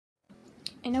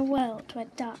In a world where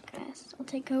darkness will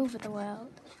take over the world,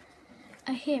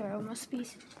 a hero must be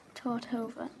taught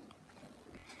over.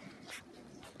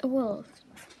 A wolf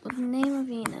with the name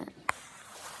of Ina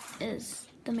is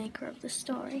the maker of the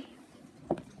story.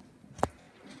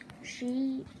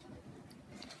 She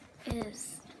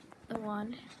is the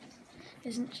one,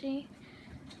 isn't she?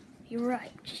 You're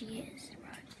right, she is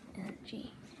right, isn't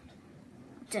she?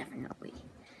 Definitely.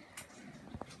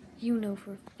 You know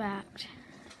for a fact.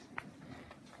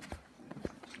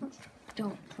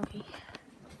 Don't worry.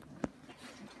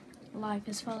 Life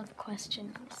is full of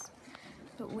questions,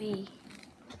 but we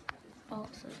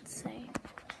also say.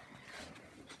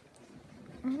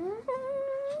 You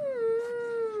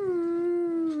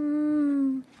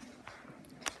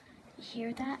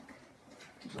hear that?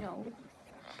 No.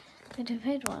 The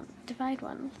divide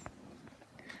one.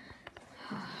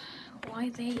 Why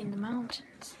they in the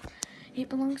mountains? It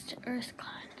belongs to Earth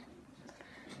Clan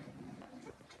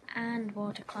and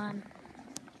Water Clan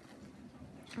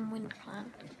and Wind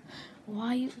Clan.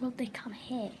 Why will they come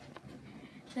here?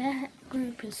 Their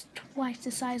group is twice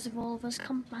the size of all of us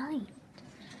combined.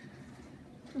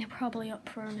 They're probably up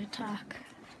for an attack.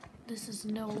 This is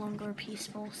no longer a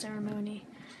peaceful ceremony.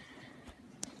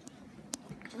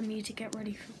 We need to get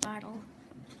ready for battle.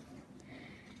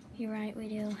 You're right, we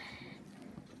do.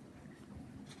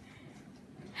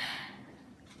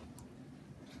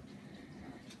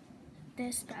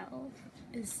 This battle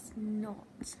is not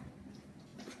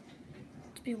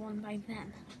to be won by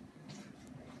them.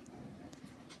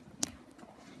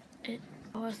 It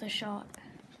was a shot.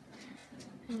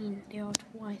 I mean, they are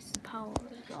twice the power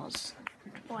of us,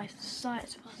 and twice the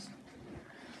size of us.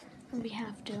 And we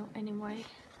have to, anyway.